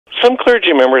Some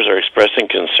clergy members are expressing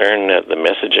concern at the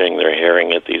messaging they're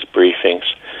hearing at these briefings.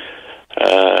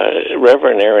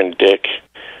 Reverend Aaron Dick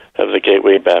of the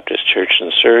Gateway Baptist Church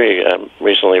in Surrey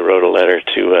recently wrote a letter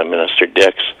to Minister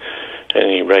Dix,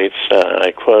 and he writes,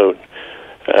 I quote,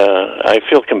 I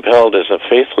feel compelled as a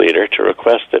faith leader to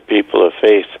request that people of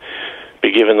faith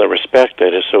be given the respect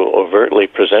that is so overtly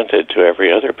presented to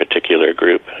every other particular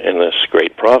group in this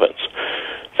great province.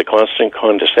 The constant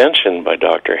condescension by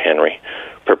Dr. Henry,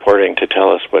 purporting to tell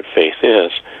us what faith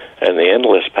is, and the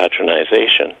endless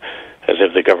patronization, as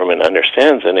if the government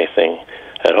understands anything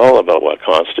at all about what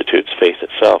constitutes faith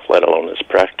itself, let alone its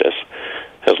practice,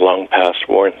 has long past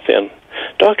worn thin.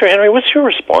 Dr. Henry, what's your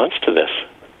response to this?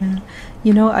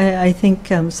 You know, I think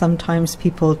sometimes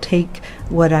people take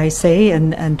what I say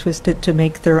and twist it to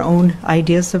make their own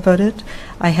ideas about it.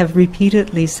 I have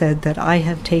repeatedly said that I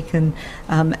have taken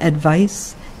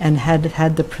advice and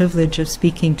had the privilege of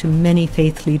speaking to many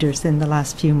faith leaders in the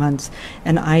last few months,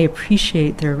 and I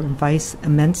appreciate their advice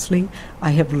immensely. I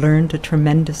have learned a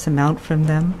tremendous amount from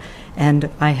them,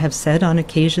 and I have said on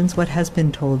occasions what has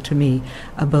been told to me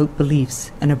about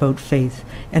beliefs and about faith.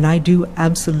 And I do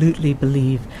absolutely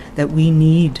believe that we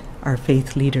need our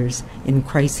faith leaders in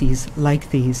crises like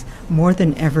these more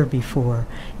than ever before.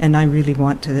 And I really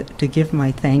want to give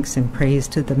my thanks and praise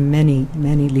to the many,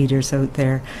 many leaders out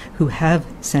there who have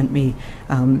sent me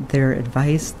their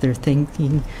advice, their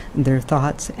thinking, their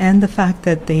thoughts, and the fact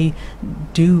that they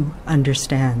do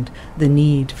understand the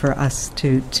need for us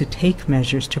to take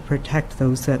measures to protect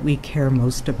those that we care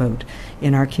most about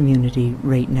in our community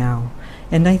right now.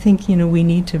 And I think, you know, we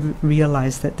need to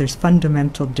realize that there's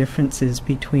fundamental differences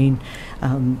between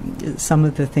some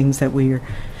of the things that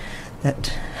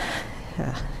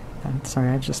I'm sorry,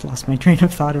 I've just lost my train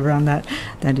of thought around that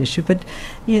issue. But,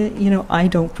 you know, I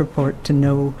don't purport to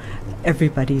know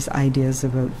everybody's ideas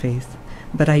about faith.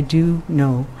 But I do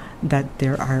know that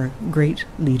there are great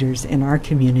leaders in our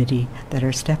community that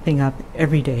are stepping up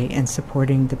every day and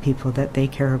supporting the people that they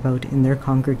care about in their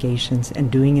congregations and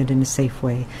doing it in a safe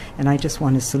way. And I just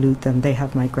want to salute them. They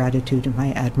have my gratitude and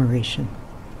my admiration.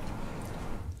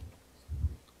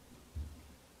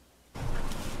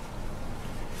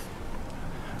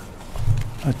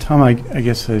 Tom, I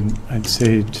guess I'd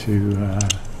say to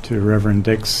Reverend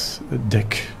Dick,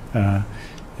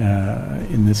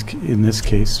 in this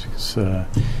case, because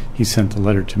he sent a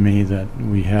letter to me that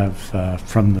we have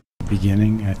from the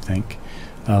beginning, I think,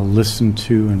 listened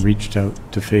to and reached out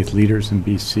to faith leaders in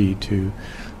BC, to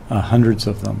hundreds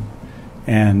of them,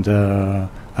 and I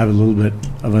have a little bit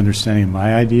of understanding of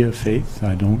my idea of faith.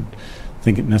 I don't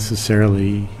think it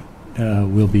necessarily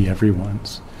will be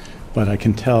everyone's, but I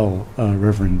can tell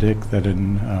Reverend Dick that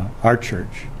in our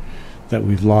church that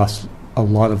we've lost a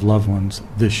lot of loved ones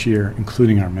this year,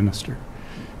 including our minister,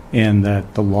 and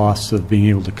that the loss of being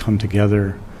able to come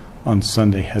together on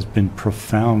Sunday has been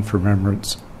profound for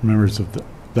members of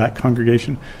that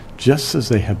congregation, just as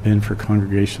they have been for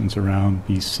congregations around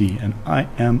BC. And I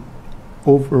am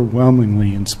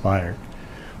overwhelmingly inspired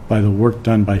by the work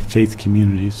done by faith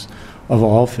communities of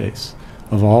all faiths,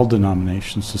 of all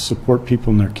denominations, to support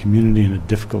people in their community in a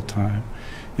difficult time.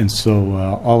 And so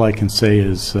all I can say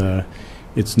is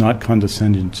it's not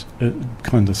condescension,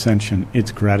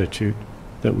 it's gratitude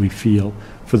that we feel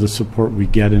for the support we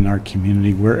get in our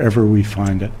community, wherever we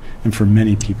find it. And for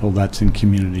many people, that's in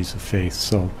communities of faith.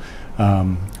 So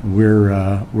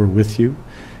we're with you,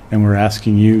 and we're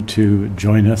asking you to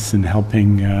join us in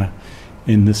helping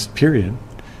in this period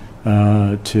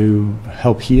to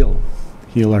help heal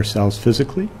ourselves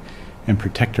physically and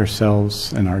protect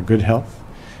ourselves and our good health,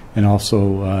 and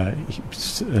also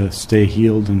stay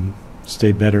healed and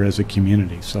stay better as a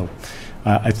community. So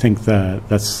I think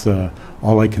that's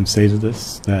all I can say to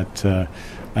this, that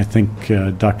I think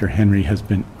Dr. Henry has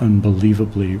been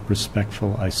unbelievably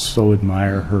respectful. I so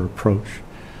admire her approach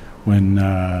when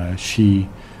she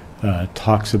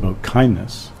talks about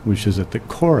kindness, which is at the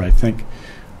core, I think,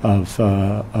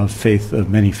 of faith, of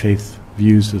many faith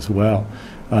views as well.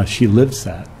 She lives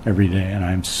that every day, and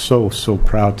I'm so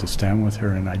proud to stand with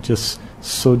her, and I just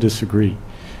so disagree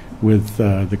with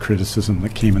the criticism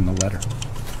that came in the letter.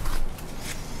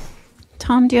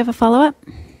 Tom, do you have a follow-up?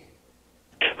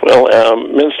 Well,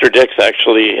 Minister Dix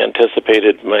actually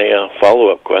anticipated my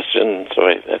follow-up question, so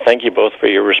I thank you both for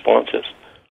your responses.